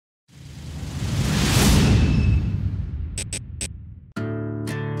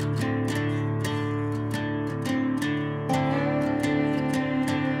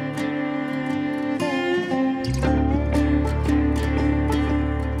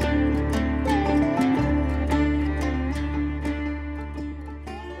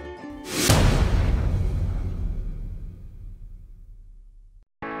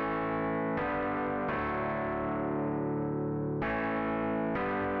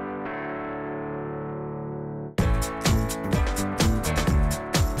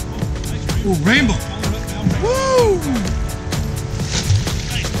Ooh, rainbow. Woo!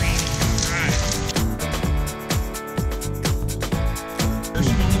 First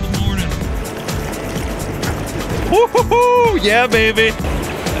one of the morning. Woo-hoo-hoo! Yeah, baby.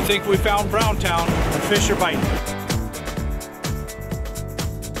 I think we found Browntown. The fish are biting.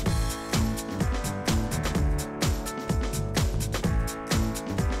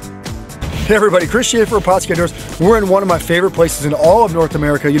 Hey everybody, Chris here for Pautzke Outdoors. We're in one of my favorite places in all of North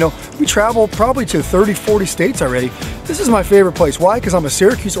America. You know, we travel probably to 30, 40 states already. This is my favorite place. Why? Because I'm a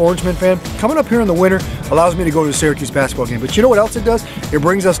Syracuse Orangemen fan. Coming up here in the winter allows me to go to a Syracuse basketball game. But you know what else it does? It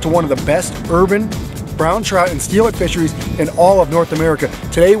brings us to one of the best urban brown trout and steelhead fisheries in all of North America.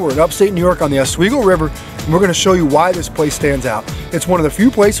 Today we're in upstate New York on the Oswego River, and we're going to show you why this place stands out. It's one of the few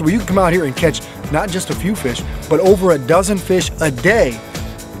places where you can come out here and catch not just a few fish, but over a dozen fish a day,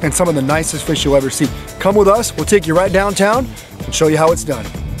 and some of the nicest fish you'll ever see. Come with us, we'll take you right downtown and show you how it's done.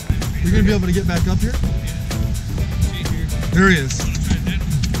 You're gonna be able to get back up here? There he is.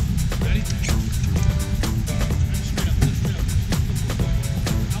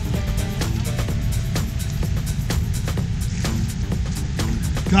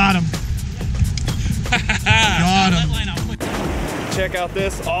 Got him. Got him. Check out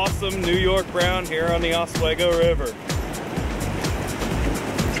this awesome New York brown here on the Oswego River.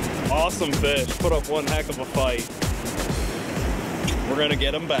 Awesome fish, put up one heck of a fight. We're gonna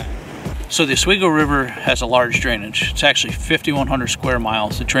get him back. So the Oswego River has a large drainage. It's actually 5,100 square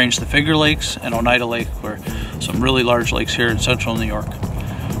miles. It drains the Finger Lakes and Oneida Lake, where some really large lakes here in central New York.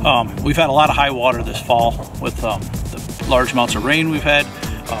 We've had a lot of high water this fall with the large amounts of rain we've had,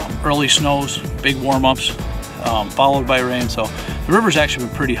 early snows, big warm-ups, followed by rain. So the river's actually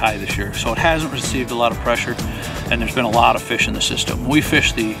been pretty high this year, so it hasn't received a lot of pressure, and there's been a lot of fish in the system. We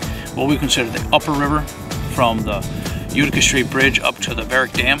fish what we consider the upper river from the Utica Street Bridge up to the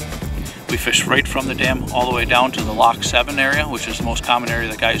BorX Dam. We fish right from the dam all the way down to the Lock 7 area, which is the most common area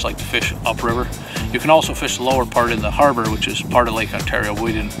that guys like to fish upriver. You can also fish the lower part in the harbor, which is part of Lake Ontario, but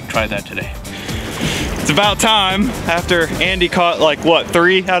we didn't try that today. It's about time after Andy caught like what,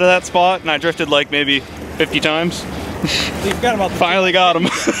 3 out of that spot, and I drifted like maybe 50 times. You've got about Finally got him.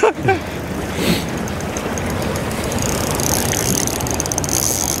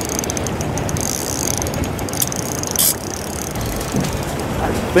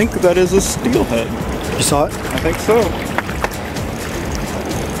 I think that is a steelhead. You saw it? I think so.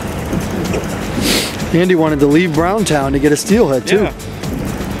 Andy wanted to leave Browntown to get a steelhead too. Yeah.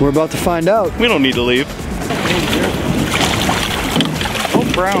 We're about to find out. We don't need to leave. Oh,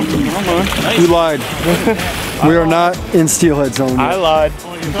 brown. Come on. You lied. We are not in steelhead zone yet. I lied.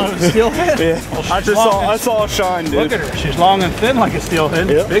 Oh, you thought it was steelhead? Yeah. Well, I saw a shine, dude. Look at her. She's long and thin like a steelhead.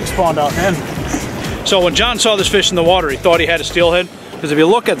 Yep. Big spawned out then. So when John saw this fish in the water, he thought he had a steelhead. Because if you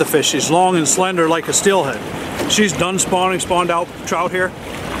look at the fish, she's long and slender like a steelhead. She's done spawning, spawned out trout here.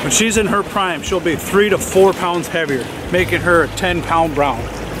 When she's in her prime, she'll be 3 to 4 pounds heavier, making her a 10-pound brown.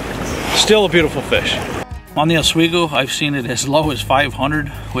 Still a beautiful fish. On the Oswego, I've seen it as low as 500,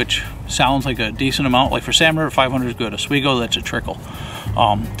 which sounds like a decent amount. Like for Salmon River, 500 is good. Oswego, that's a trickle.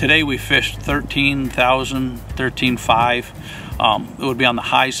 Today we fished 13,000, 13,500. It would be on the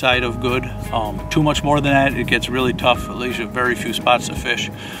high side of good. Too much more than that, it gets really tough. It leaves you very few spots to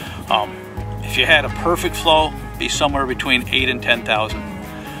fish. If you had a perfect flow, it'd be somewhere between 8,000 and 10,000.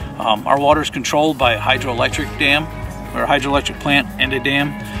 Our water is controlled by a hydroelectric dam, or a hydroelectric plant and a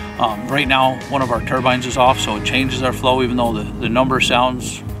dam. Right now, one of our turbines is off, so it changes our flow, even though the number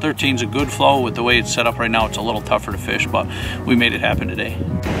sounds 13 is a good flow. With the way it's set up right now, it's a little tougher to fish, but we made it happen today.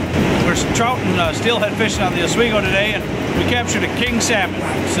 There's trout and steelhead fishing on the Oswego today, and we captured a king salmon.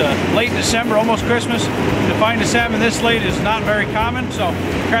 It's late December, almost Christmas. To find a salmon this late is not very common, so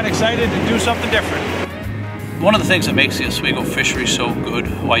we're kind of excited to do something different. One of the things that makes the Oswego fishery so good,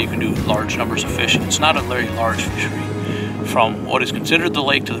 why you can do large numbers of fish, it's not a very large fishery. From what is considered the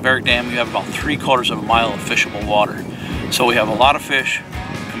lake to the BorX Dam, you have about 3/4 of a mile of fishable water. So we have a lot of fish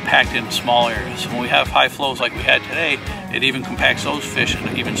compacted in small areas. When we have high flows like we had today, it even compacts those fish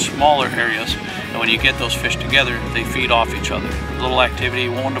in even smaller areas. And when you get those fish together, they feed off each other. A little activity,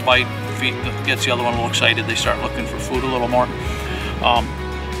 one to bite, gets the other one a little excited. They start looking for food a little more.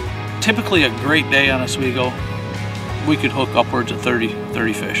 Typically a great day on Oswego, we could hook upwards of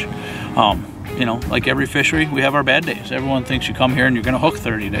 30 fish. You know, like every fishery, we have our bad days. Everyone thinks you come here and you're going to hook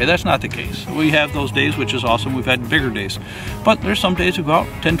 30 a day. That's not the case. We have those days, which is awesome. We've had bigger days. But there's some days we go out,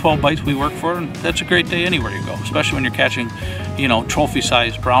 10, 12 bites we work for, and that's a great day anywhere you go, especially when you're catching, you know,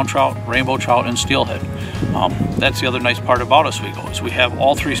 trophy-sized brown trout, rainbow trout, and steelhead. That's the other nice part about Oswego, is we have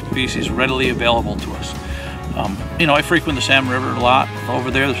all 3 species readily available to us. You know, I frequent the Salmon River a lot.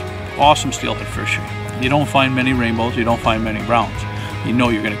 Over there, there's awesome steelhead fishery. You don't find many rainbows, you don't find many browns. You know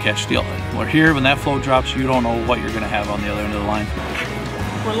you're going to catch steelhead. Well, here, when that float drops, you don't know what you're going to have on the other end of the line.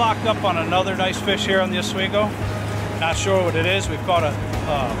 We're locked up on another nice fish here on the Oswego. Not sure what it is. We've caught a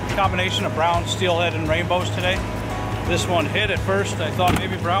combination of brown, steelhead, and rainbows today. This one hit at first. I thought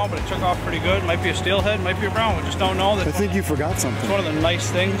maybe brown, but it took off pretty good. Might be a steelhead, might be a brown. We just don't know. I think you forgot something. It's one of the nice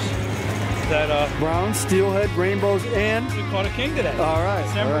things that brown, steelhead, rainbows, and we caught a king today. All right,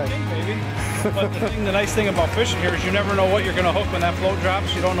 December king, baby. But the nice thing about fishing here is you never know what you're going to hook when that float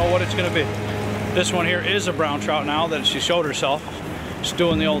drops. You don't know what it's going to be. This one here is a brown trout now that she showed herself. She's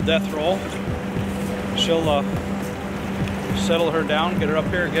doing the old death roll. She'll settle her down, get her up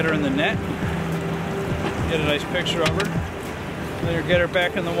here, get her in the net, get a nice picture of her, let her get her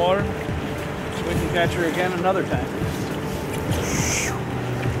back in the water so we can catch her again another time.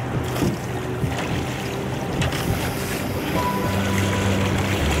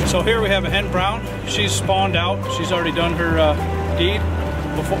 So here we have a hen brown. She's spawned out. She's already done her deed.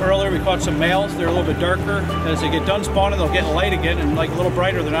 Earlier we caught some males. They're a little bit darker. As they get done spawning, they'll get light again and like a little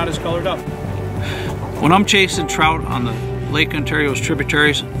brighter. They're not as colored up. When I'm chasing trout on the Lake Ontario's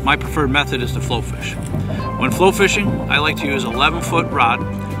tributaries, my preferred method is to float fish. When float fishing, I like to use 11-foot rod.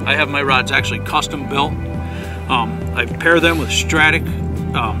 I have my rods actually custom built. I pair them with Stratic,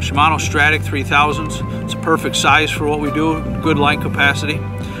 Shimano Stratic 3000s. It's a perfect size for what we do, good line capacity.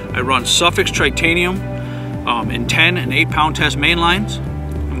 I run Suffix Tritanium in 10 and 8-pound test main lines.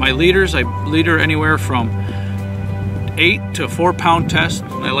 My leaders, I leader anywhere from 8 to 4-pound test.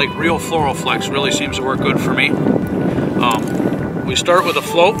 I like Real Fluoroflex, really seems to work good for me. We start with a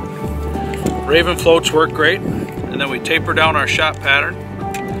float. Raven floats work great, and then we taper down our shot pattern,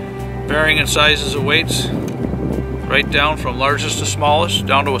 varying in sizes of weights, right down from largest to smallest,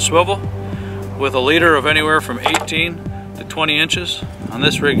 down to a swivel, with a leader of anywhere from 18 to 20 inches. On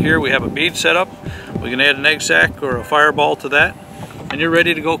this rig here, we have a bead set up. We can add an egg sac or a fireball to that, and you're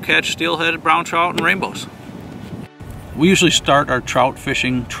ready to go catch steelhead, brown trout, and rainbows. We usually start our trout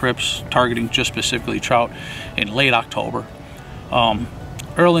fishing trips targeting just specifically trout in late October.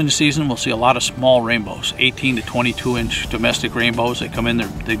 Early in the season, we'll see a lot of small rainbows, 18 to 22 inch domestic rainbows. They come in,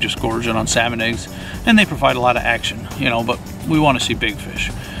 they just gorge it on salmon eggs, and they provide a lot of action, you know, but we want to see big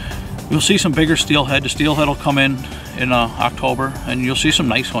fish. You'll see some bigger steelhead. The steelhead will come in October, and you'll see some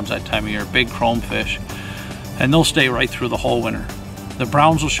nice ones that time of year, big chrome fish, and they'll stay right through the whole winter. The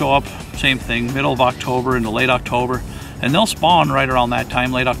browns will show up, same thing, middle of October into late October, and they'll spawn right around that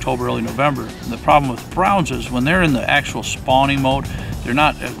time, late October, early November. And the problem with browns is when they're in the actual spawning mode, they're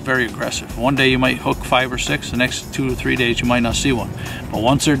not very aggressive. One day you might hook 5 or 6, the next 2 to 3 days you might not see one. But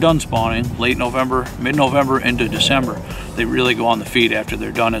once they're done spawning, late November, mid-November into December, they really go on the feed after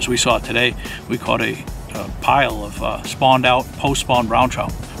they're done. As we saw today, we caught a pile of spawned out, post-spawn brown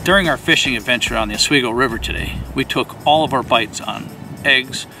trout. During our fishing adventure on the Oswego River today, we took all of our bites on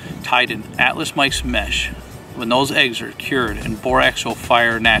eggs tied in Atlas Mike's mesh when those eggs are cured in BorX O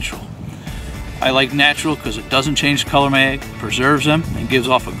Fire natural. I like natural because it doesn't change the color of my egg, preserves them, and gives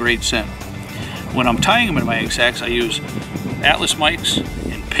off a great scent. When I'm tying them in my egg sacs, I use Atlas Mike's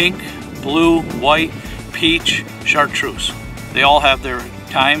in pink, blue, white, peach, chartreuse. They all have their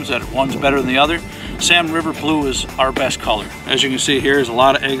times that one's better than the other. Salmon River Blue is our best color. As you can see here, there's a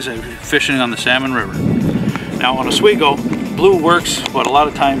lot of eggs that are fishing on the Salmon River. Now on Oswego, blue works, but a lot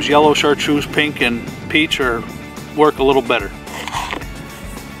of times yellow, chartreuse, pink, and peach work a little better.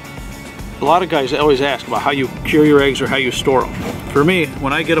 A lot of guys always ask about how you cure your eggs or how you store them. For me,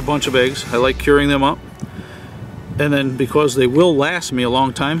 when I get a bunch of eggs, I like curing them up. And then because they will last me a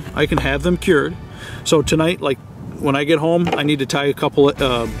long time, I can have them cured. So tonight, like when I get home, I need to tie a couple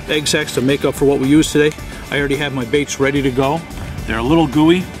of egg sacs to make up for what we used today. I already have my baits ready to go. They're a little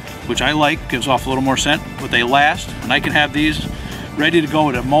gooey, which I like, gives off a little more scent, but they last. And I can have these ready to go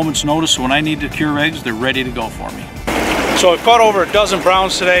at a moment's notice. So when I need to cure eggs, they're ready to go for me. So we've caught over a dozen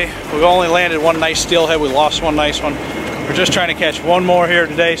browns today. We've only landed one nice steelhead. We lost one nice one. We're just trying to catch one more here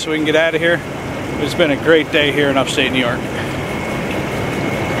today so we can get out of here. It's been a great day here in upstate New York.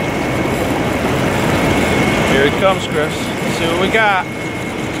 Here it comes, Chris. Let's see what we got.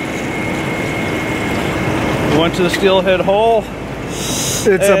 We went to the steelhead hole. It's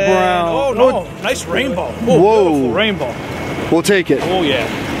a brown. Oh no, nice rainbow. Oh, whoa. Beautiful rainbow. We'll take it. Oh yeah.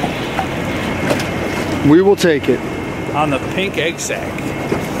 We will take it. On the pink egg sac.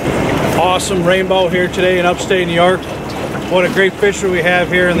 Awesome rainbow here today in upstate New York. What a great fishery we have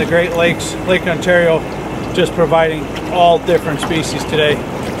here in the Great Lakes, Lake Ontario, just providing all different species today.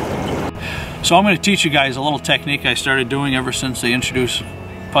 So I'm going to teach you guys a little technique I started doing ever since they introduced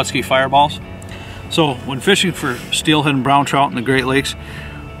Pautzke fireballs. So when fishing for steelhead and brown trout in the Great Lakes,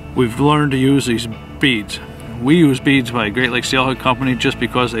 we've learned to use these beads. We use beads by Great Lakes Steelhead Company just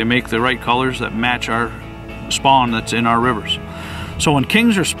because they make the right colors that match our spawn that's in our rivers. So when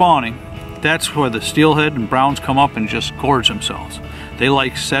kings are spawning, that's where the steelhead and browns come up and just gorge themselves. They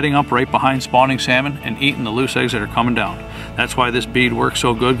like setting up right behind spawning salmon and eating the loose eggs that are coming down. That's why this bead works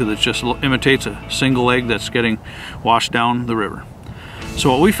so good, because it just imitates a single egg that's getting washed down the river.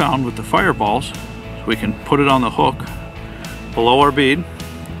 So what we found with the fireballs, we can put it on the hook below our bead.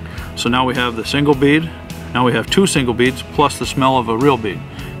 So now we have the single bead. Now we have two single beads plus the smell of a real bead,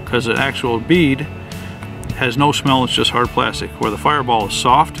 because the actual bead has no smell, it's just hard plastic, where the fireball is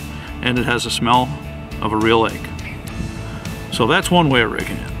soft and it has a smell of a real egg. So that's one way of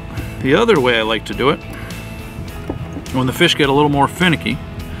rigging it. The other way I like to do it, when the fish get a little more finicky,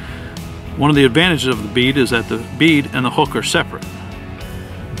 one of the advantages of the bead is that the bead and the hook are separate.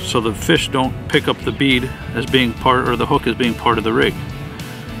 So the fish don't pick up the bead as being part, or the hook as being part of the rig.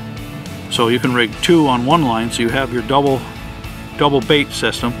 So you can rig two on one line, so you have your double bait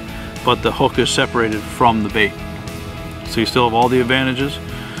system, but the hook is separated from the bait. So you still have all the advantages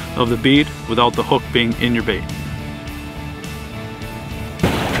of the bead without the hook being in your bait.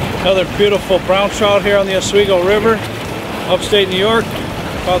 Another beautiful brown trout here on the Oswego River, upstate New York.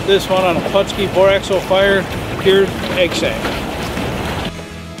 Caught this one on a Pautzke BorX O Fire cured egg sack.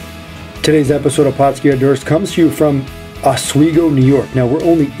 Today's episode of Pautzke Outdoors comes to you from Oswego, New York. Now we're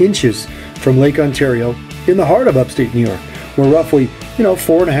only inches from Lake Ontario in the heart of upstate New York. We're roughly,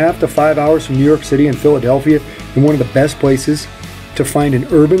 4.5 to 5 hours from New York City and Philadelphia, and one of the best places to find an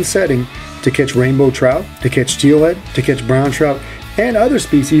urban setting to catch rainbow trout, to catch steelhead, to catch brown trout, and other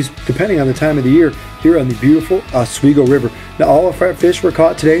species depending on the time of the year here on the beautiful Oswego River. Now all of our fish were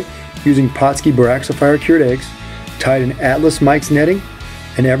caught today using Pautzke BorX O Fire cured eggs, tied in Atlas Mike's netting,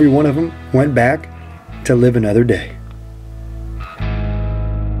 and every one of them went back to live another day.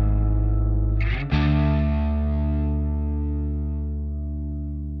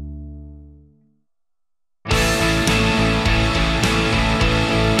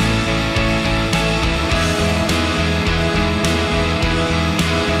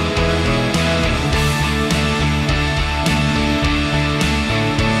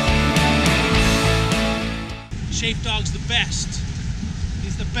 Shape Dog's the best.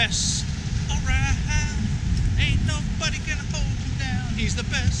 He's the best. Alright, ain't nobody gonna hold him down. He's the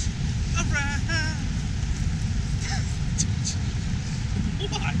best. Alright.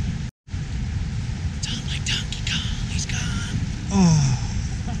 What? Tell him like Donkey Kong, he's gone. Oh.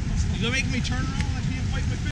 You gonna make me turn around?